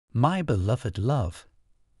My beloved love.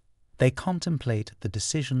 They contemplate the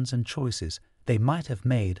decisions and choices they might have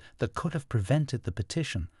made that could have prevented the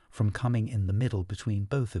petition from coming in the middle between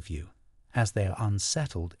both of you, as they are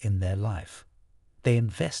unsettled in their life. They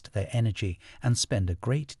invest their energy and spend a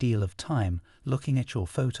great deal of time looking at your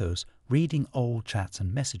photos, reading old chats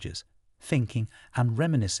and messages, thinking and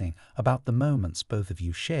reminiscing about the moments both of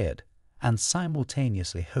you shared, and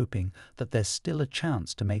simultaneously hoping that there's still a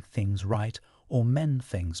chance to make things right or mend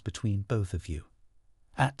things between both of you.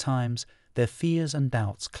 At times, their fears and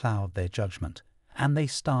doubts cloud their judgment, and they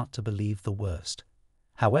start to believe the worst.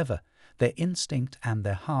 However, their instinct and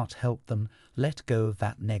their heart help them let go of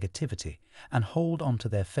that negativity and hold on to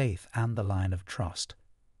their faith and the line of trust.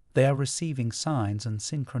 They are receiving signs and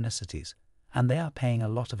synchronicities, and they are paying a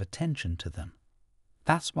lot of attention to them.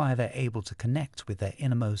 That's why they're able to connect with their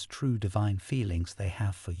innermost true divine feelings they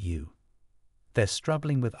have for you. They're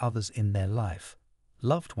struggling with others in their life,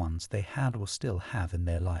 loved ones they had or still have in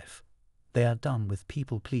their life. They are done with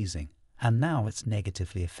people-pleasing, and now it's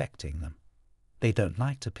negatively affecting them. They don't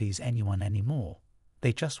like to please anyone anymore.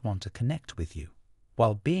 They just want to connect with you.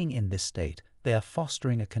 While being in this state, they are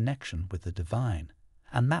fostering a connection with the divine,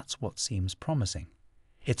 and that's what seems promising.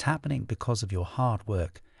 It's happening because of your hard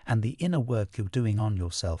work and the inner work you're doing on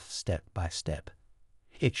yourself step by step.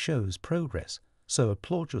 It shows progress, so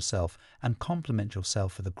applaud yourself and compliment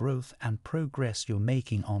yourself for the growth and progress you're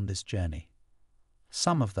making on this journey.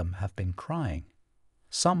 Some of them have been crying.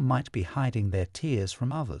 Some might be hiding their tears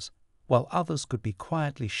from others, while others could be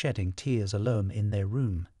quietly shedding tears alone in their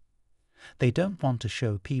room. They don't want to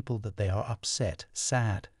show people that they are upset,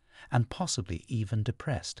 sad, and possibly even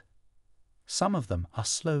depressed. Some of them are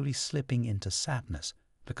slowly slipping into sadness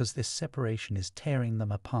because this separation is tearing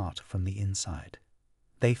them apart from the inside.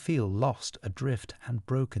 They feel lost, adrift, and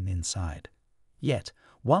broken inside. Yet,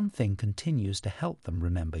 one thing continues to help them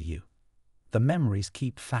remember you. The memories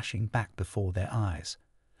keep flashing back before their eyes.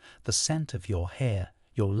 The scent of your hair,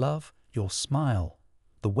 your love, your smile,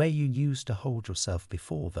 the way you used to hold yourself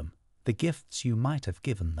before them, the gifts you might have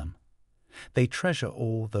given them. They treasure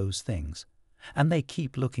all those things, and they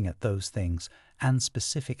keep looking at those things and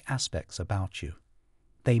specific aspects about you.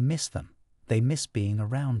 They miss them. They miss being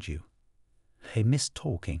around you. They miss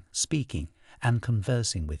talking, speaking, and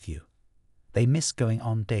conversing with you. They miss going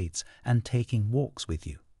on dates and taking walks with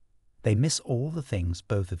you. They miss all the things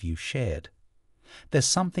both of you shared. There's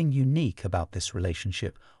something unique about this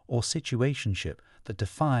relationship or situationship that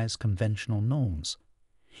defies conventional norms.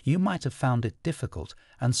 You might have found it difficult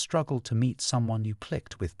and struggled to meet someone you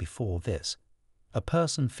clicked with before this. A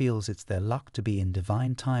person feels it's their luck to be in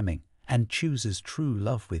divine timing and chooses true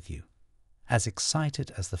love with you. As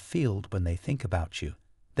excited as the field when they think about you,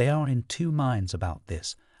 they are in two minds about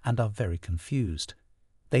this and are very confused.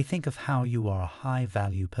 They think of how you are a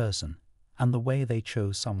high-value person, and the way they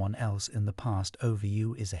chose someone else in the past over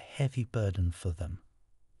you is a heavy burden for them.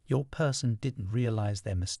 Your person didn't realize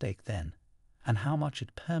their mistake then, and how much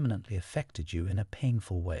it permanently affected you in a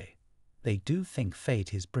painful way. They do think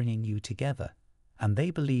fate is bringing you together, and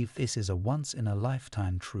they believe this is a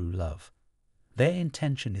once-in-a-lifetime true love. Their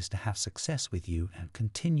intention is to have success with you and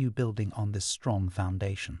continue building on this strong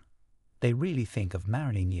foundation. They really think of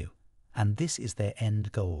marrying you, and this is their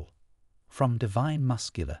end goal. From Divine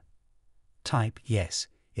Muscular, type yes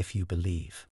if you believe.